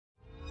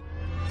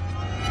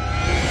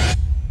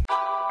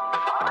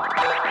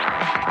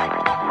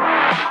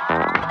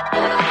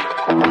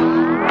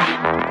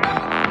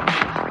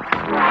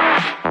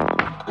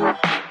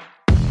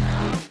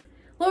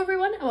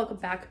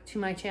back to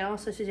my channel.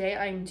 So today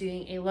I'm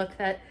doing a look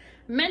that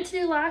I meant to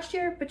do last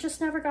year but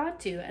just never got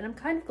to, and I'm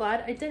kind of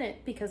glad I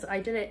didn't because I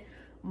did it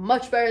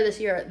much better this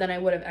year than I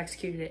would have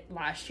executed it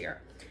last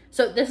year.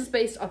 So this is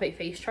based off a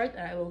face chart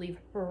that I will leave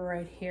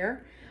right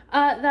here.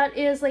 That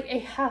is like a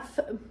half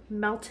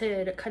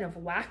melted kind of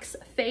wax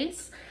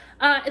face.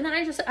 And then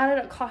I just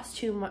added a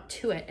costume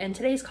to it. And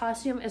today's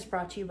costume is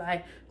brought to you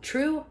by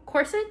True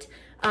Corset.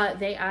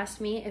 They asked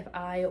me if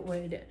I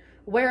would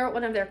wear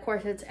one of their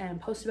corsets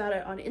and post about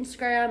it on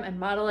Instagram and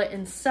model it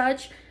and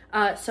such.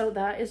 So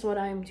that is what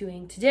I'm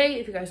doing today.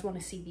 If you guys want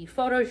to see the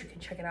photos, you can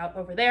check it out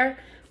over there.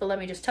 But let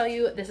me just tell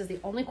you, this is the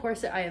only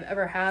corset I have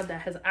ever had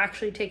that has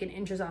actually taken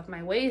inches off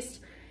my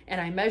waist.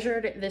 And I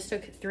measured, this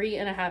took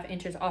 3.5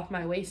 inches off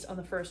my waist on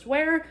the first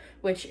wear,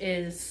 which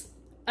is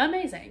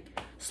amazing.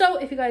 So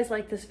if you guys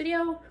like this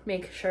video,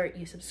 make sure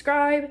you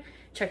subscribe,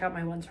 check out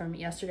my ones from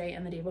yesterday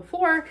and the day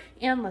before,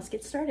 and let's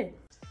get started.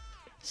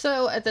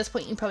 So at this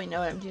point, you probably know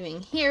what I'm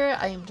doing here.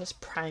 I am just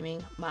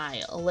priming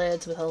my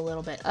lids with a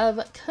little bit of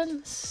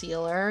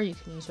concealer. You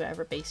can use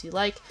whatever base you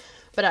like,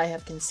 but I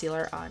have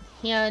concealer on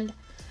hand.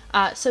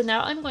 So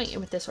now I'm going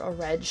in with this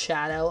red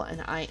shadow,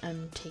 and I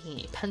am taking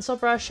a pencil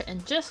brush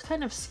and just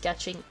kind of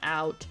sketching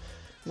out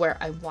where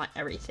I want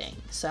everything.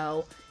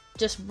 So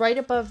just right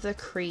above the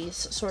crease,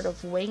 sort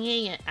of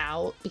winging it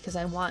out because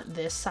I want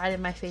this side of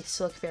my face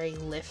to look very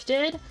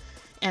lifted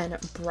and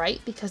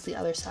bright because the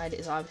other side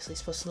is obviously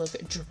supposed to look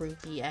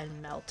droopy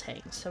and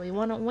melting. So we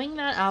want to wing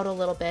that out a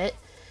little bit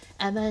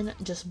and then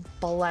just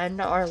blend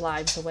our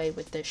lives away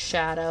with this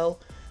shadow.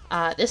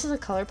 This is a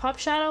ColourPop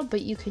shadow,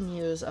 but you can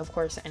use, of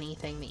course,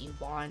 anything that you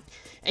want.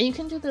 And you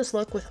can do this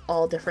look with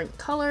all different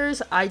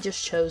colors. I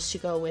just chose to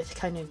go with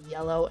kind of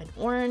yellow and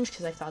orange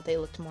because I thought they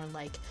looked more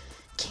like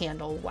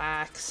candle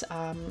wax.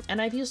 And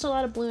I've used a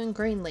lot of blue and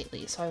green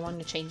lately, so I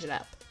wanted to change it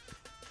up.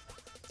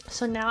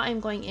 So now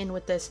I'm going in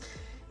with this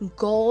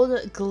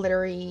gold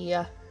glittery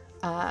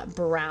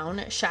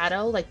brown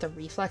shadow, like the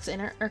reflex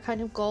in it are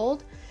kind of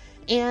gold.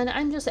 And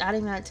I'm just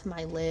adding that to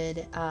my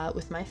lid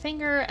with my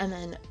finger and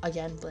then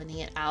again blending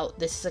it out.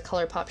 This is a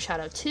ColourPop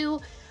shadow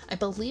too. I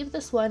believe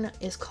this one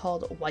is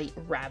called White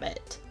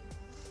Rabbit.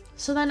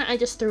 So then I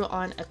just threw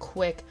on a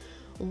quick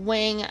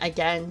wing,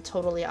 again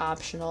totally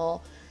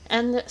optional,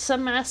 and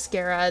some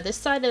mascara. This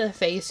side of the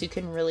face you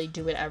can really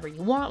do whatever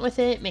you want with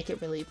it, make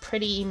it really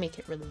pretty, make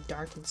it really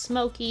dark and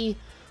smoky,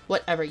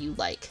 whatever you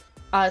like.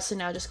 So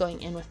now just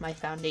going in with my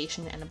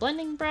foundation and a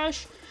blending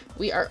brush.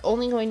 We are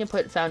only going to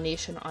put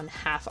foundation on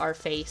half our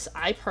face.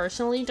 I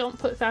personally don't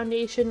put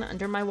foundation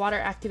under my water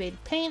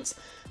activated paints,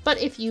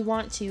 but if you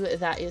want to,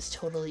 that is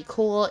totally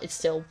cool. It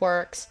still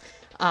works.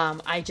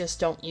 I just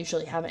don't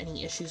usually have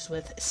any issues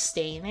with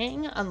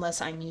staining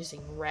unless I'm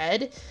using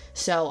red,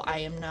 so I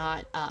am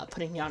not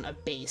putting down a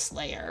base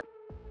layer.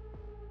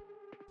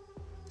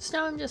 So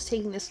now I'm just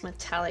taking this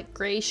metallic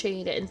gray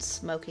shade and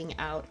smoking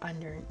out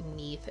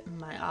underneath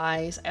my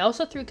eyes. I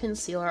also threw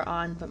concealer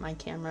on, but my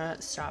camera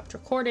stopped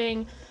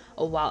recording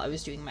while I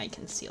was doing my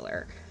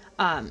concealer.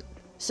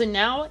 So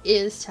now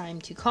is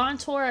time to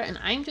contour, and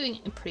I'm doing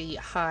a pretty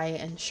high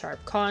and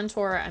sharp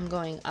contour. I'm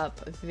going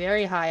up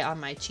very high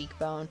on my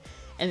cheekbone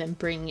and then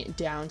bringing it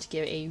down to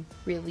give a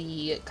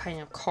really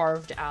kind of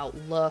carved out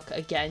look,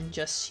 again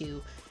just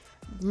to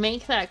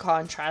make that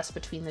contrast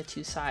between the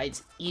two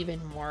sides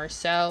even more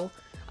so.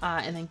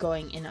 And then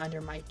going in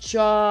under my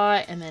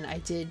jaw, and then I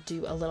did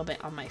do a little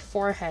bit on my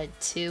forehead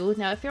too.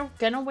 Now if you're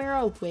gonna wear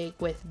a wig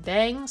with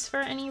bangs for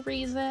any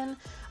reason,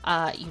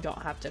 you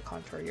don't have to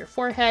contour your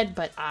forehead,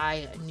 but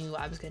I knew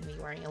I was going to be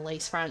wearing a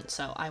lace front,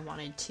 so I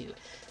wanted to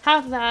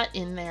have that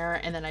in there,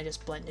 and then I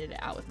just blended it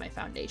out with my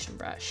foundation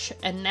brush.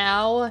 And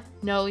now,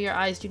 no, your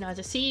eyes do not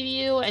deceive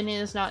you, and it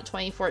is not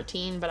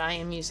 2014, but I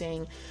am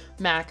using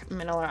MAC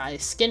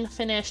Mineralized Skin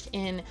Finish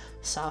in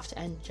Soft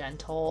and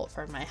Gentle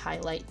for my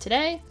highlight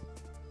today.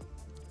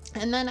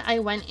 And then I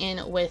went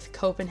in with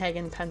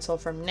Copenhagen pencil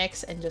from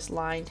NYX and just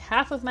lined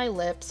half of my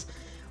lips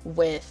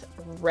with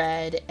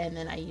red, and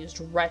then I used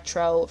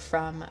Retro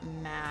from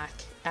MAC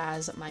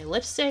as my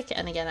lipstick.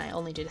 And again, I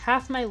only did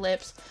half my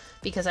lips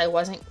because I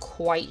wasn't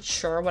quite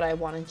sure what I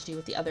wanted to do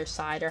with the other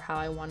side or how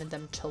I wanted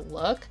them to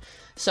look,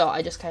 so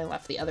I just kind of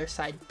left the other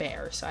side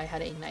bare, so I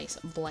had a nice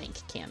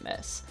blank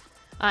canvas.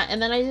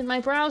 And then I did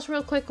my brows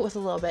real quick with a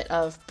little bit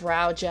of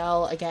brow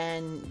gel.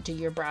 Again, do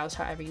your brows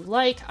however you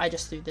like. I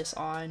just threw this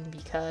on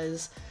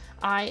because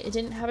I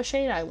didn't have a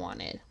shade I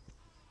wanted.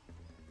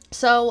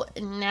 So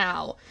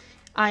now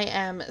I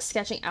am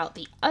sketching out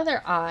the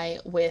other eye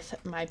with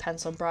my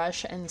pencil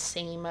brush and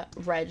same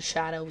red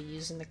shadow we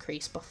used in the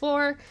crease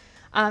before.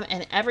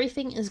 And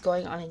everything is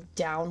going on a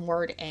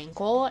downward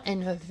angle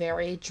and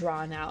very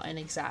drawn out and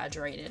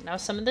exaggerated. Now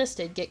some of this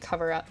did get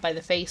covered up by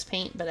the face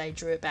paint, but I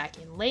drew it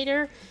back in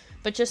later.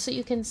 But just so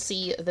you can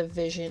see the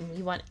vision,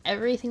 we want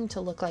everything to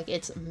look like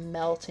it's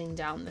melting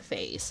down the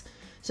face.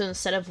 So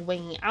instead of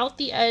winging out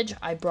the edge,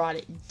 I brought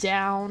it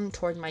down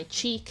toward my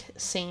cheek.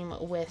 Same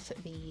with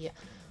the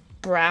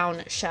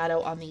brown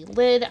shadow on the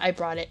lid. I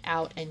brought it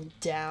out and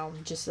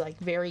down, just like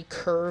very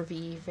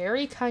curvy,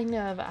 very kind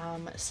of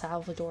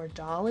Salvador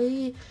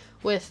Dali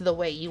with the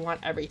way you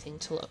want everything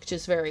to look.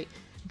 Just very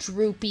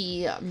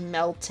droopy,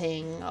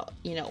 melting,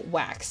 you know,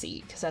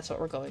 waxy, because that's what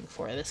we're going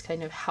for. This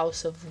kind of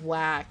house of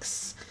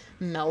wax,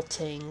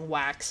 melting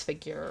wax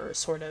figure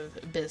sort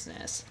of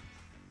business.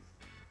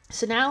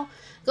 So now,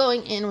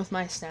 going in with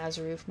my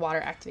Snazaroof water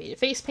activated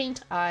face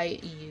paint, I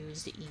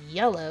used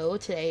yellow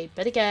today,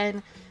 but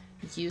again,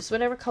 use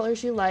whatever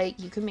colors you like.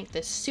 You can make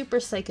this super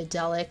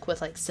psychedelic with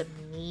like some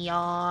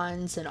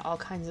neons and all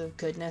kinds of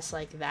goodness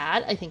like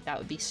that. I think that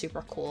would be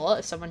super cool.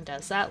 If someone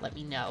does that, let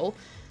me know,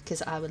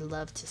 because I would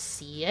love to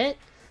see it.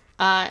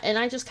 And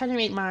I just kind of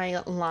made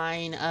my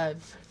line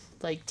of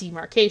like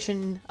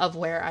demarcation of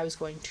where I was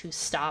going to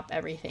stop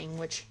everything,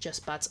 which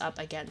just butts up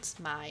against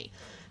my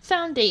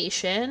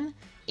foundation.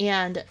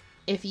 And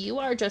if you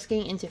are just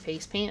getting into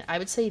face paint, I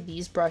would say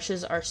these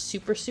brushes are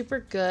super, super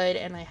good,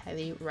 and I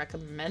highly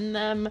recommend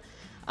them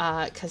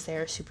because they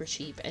are super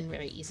cheap and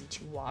very easy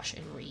to wash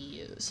and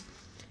reuse.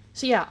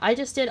 So yeah, I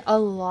just did a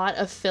lot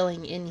of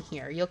filling in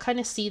here. You'll kind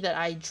of see that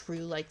I drew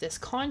like this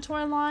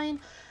contour line.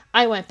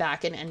 I went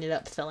back and ended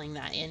up filling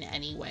that in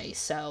anyway,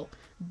 so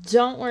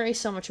don't worry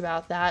so much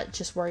about that.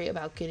 Just worry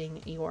about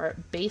getting your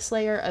base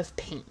layer of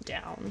paint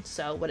down.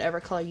 So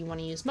whatever color you want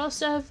to use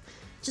most of,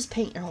 just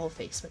paint your whole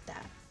face with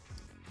that.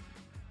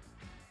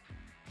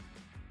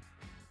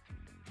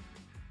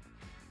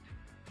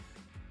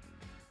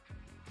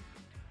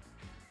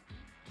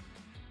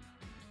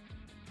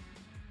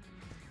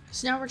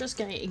 So now we're just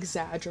going to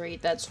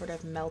exaggerate that sort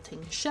of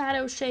melting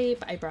shadow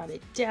shape. I brought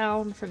it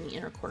down from the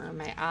inner corner of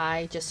my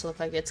eye just to look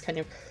like it's kind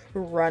of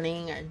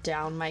running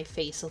down my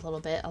face a little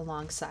bit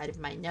alongside of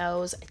my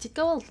nose. I did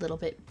go a little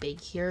bit big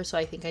here, so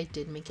I think I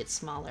did make it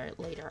smaller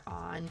later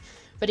on.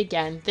 But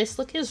again, this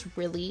look is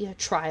really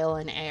trial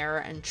and error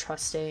and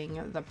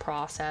trusting the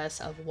process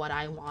of what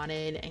I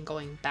wanted and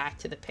going back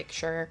to the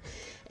picture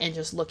and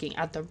just looking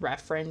at the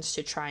reference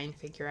to try and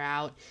figure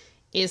out,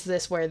 is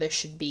this where this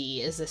should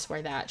be? Is this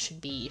where that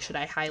should be? Should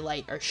I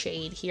highlight or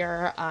shade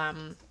here?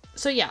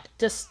 So yeah,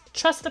 just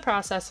trust the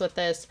process with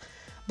this.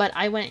 But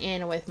I went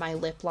in with my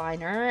lip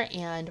liner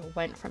and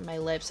went from my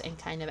lips and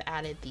kind of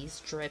added these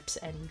drips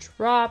and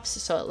drops.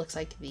 So it looks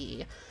like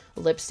the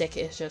lipstick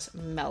is just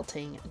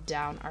melting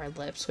down our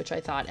lips, which I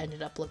thought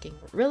ended up looking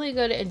really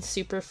good and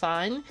super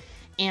fun.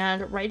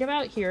 And right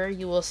about here,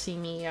 you will see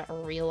me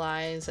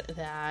realize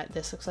that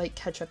this looks like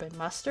ketchup and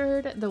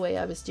mustard the way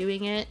I was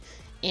doing it.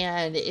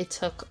 And it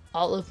took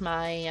all of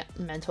my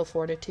mental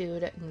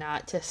fortitude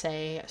not to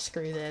say,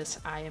 screw this,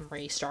 I am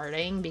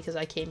restarting, because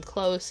I came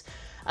close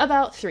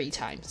about 3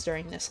 times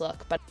during this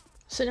look. But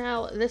so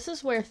now this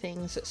is where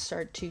things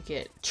start to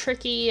get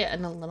tricky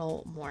and a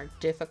little more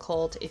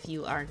difficult if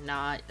you are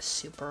not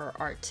super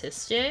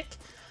artistic.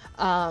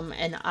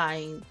 And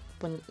I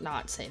would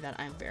not say that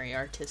I'm very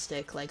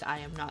artistic. Like, I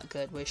am not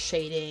good with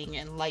shading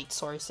and light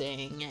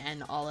sourcing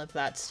and all of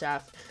that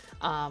stuff.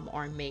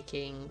 Or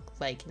making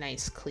like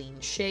nice clean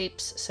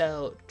shapes.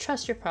 So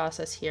trust your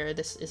process here.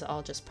 This is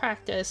all just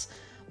practice,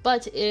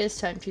 but it is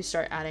time to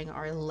start adding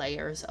our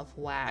layers of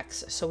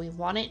wax. So we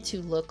want it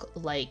to look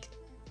like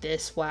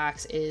this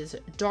wax is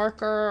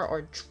darker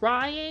or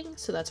drying.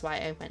 So that's why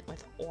I went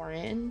with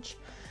orange.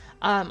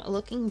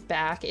 Looking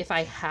back, if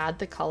I had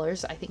the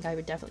colors, I think I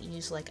would definitely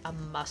use like a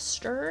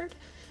mustard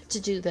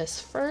to do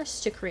this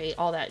first to create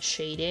all that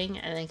shading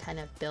and then kind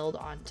of build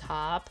on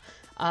top.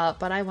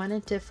 But I went a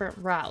different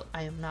route.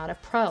 I am not a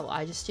pro.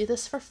 I just do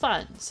this for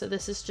fun. So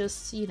this is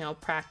just, you know,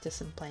 practice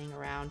and playing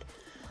around.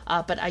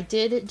 But I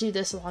did do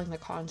this along the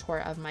contour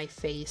of my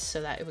face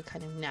so that it would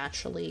kind of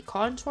naturally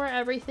contour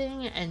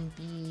everything and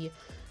be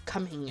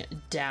coming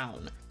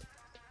down.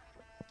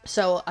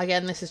 So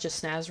again, this is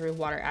just Snazaroof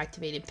water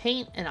activated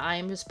paint, and I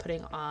am just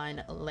putting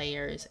on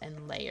layers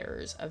and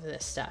layers of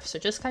this stuff. So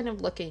just kind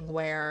of looking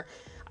where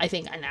I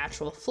think a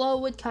natural flow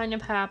would kind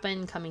of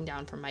happen, coming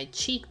down from my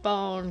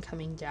cheekbone,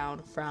 coming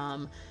down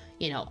from,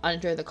 you know,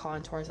 under the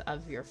contours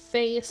of your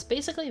face,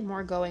 basically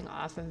more going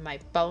off of my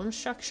bone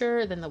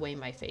structure than the way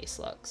my face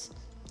looks.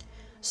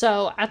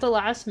 So at the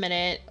last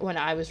minute, when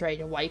I was ready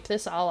to wipe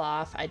this all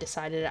off, I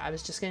decided I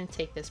was just going to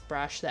take this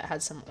brush that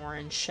had some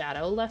orange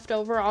shadow left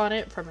over on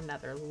it from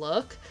another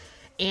look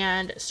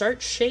and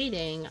start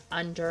shading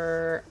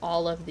under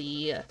all of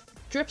the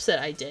drips that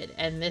I did.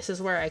 And this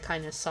is where I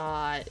kind of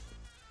saw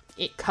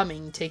it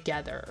coming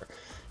together.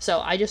 So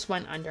I just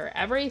went under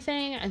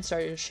everything and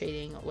started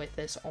shading with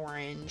this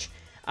orange.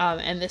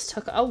 And this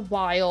took a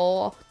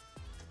while,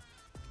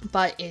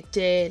 but it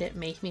did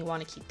make me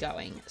want to keep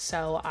going.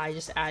 So I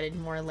just added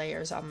more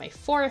layers on my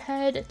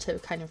forehead to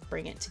kind of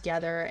bring it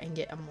together and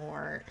get a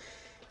more,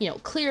 you know,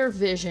 clear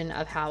vision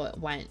of how it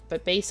went.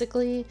 But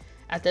basically,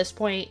 at this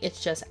point,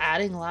 it's just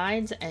adding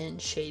lines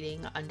and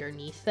shading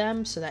underneath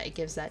them so that it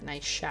gives that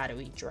nice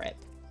shadowy drip.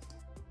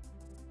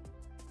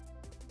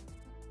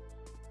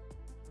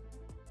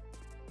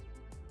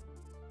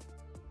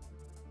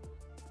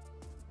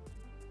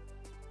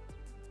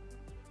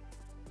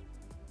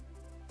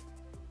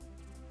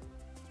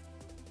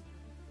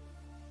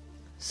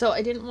 So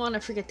I didn't want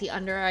to forget the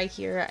under eye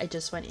here. I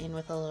just went in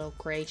with a little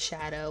gray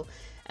shadow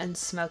and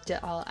smoked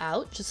it all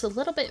out just a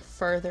little bit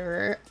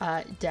further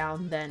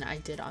down than I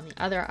did on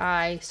the other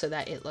eye, so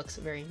that it looks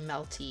very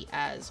melty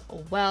as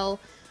well.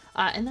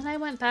 And then I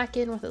went back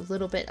in with a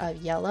little bit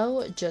of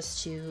yellow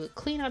just to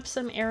clean up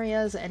some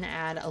areas and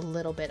add a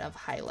little bit of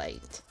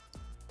highlight.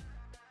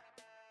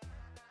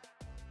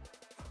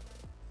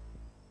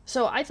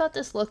 So I thought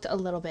this looked a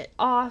little bit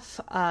off,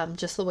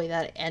 just the way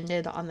that it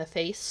ended on the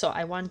face. So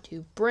I wanted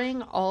to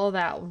bring all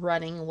that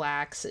running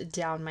wax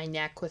down my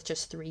neck with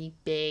just 3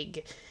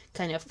 big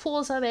kind of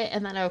pools of it.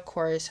 And then I, of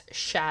course,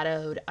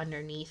 shadowed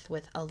underneath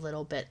with a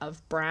little bit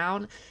of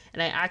brown.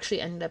 And I actually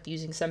ended up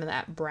using some of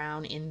that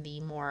brown in the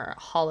more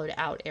hollowed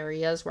out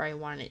areas where I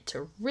wanted it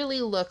to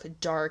really look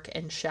dark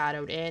and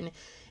shadowed in.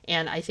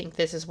 And I think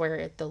this is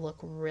where the look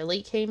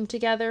really came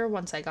together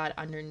once I got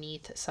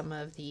underneath some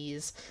of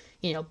these,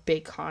 you know,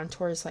 big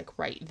contours, like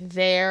right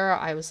there.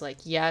 I was like,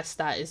 yes,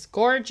 that is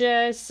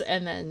gorgeous.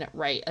 And then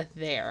right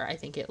there, I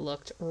think it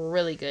looked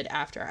really good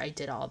after I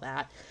did all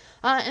that.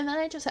 And then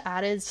I just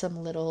added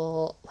some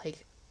little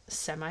like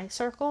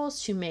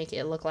semicircles to make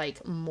it look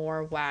like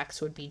more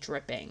wax would be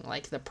dripping,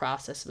 like the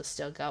process was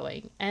still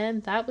going.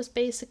 And that was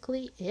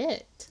basically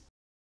it.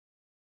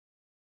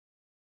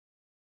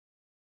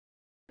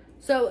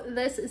 So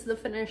this is the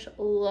finished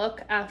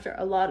look after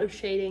a lot of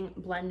shading,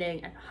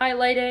 blending, and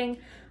highlighting.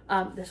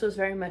 This was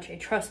very much a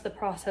trust the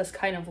process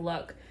kind of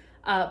look.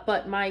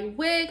 But my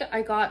wig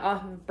I got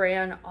off of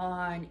brand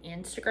on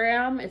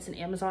Instagram. It's an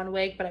Amazon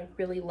wig, but I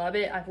really love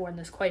it. I've worn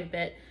this quite a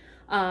bit.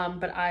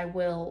 But I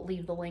will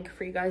leave the link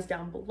for you guys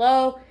down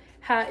below.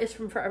 Hat is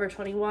from Forever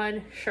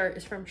 21. Shirt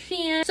is from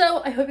Shein.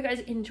 So I hope you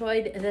guys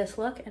enjoyed this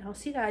look, and I'll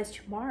see you guys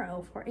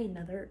tomorrow for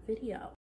another video.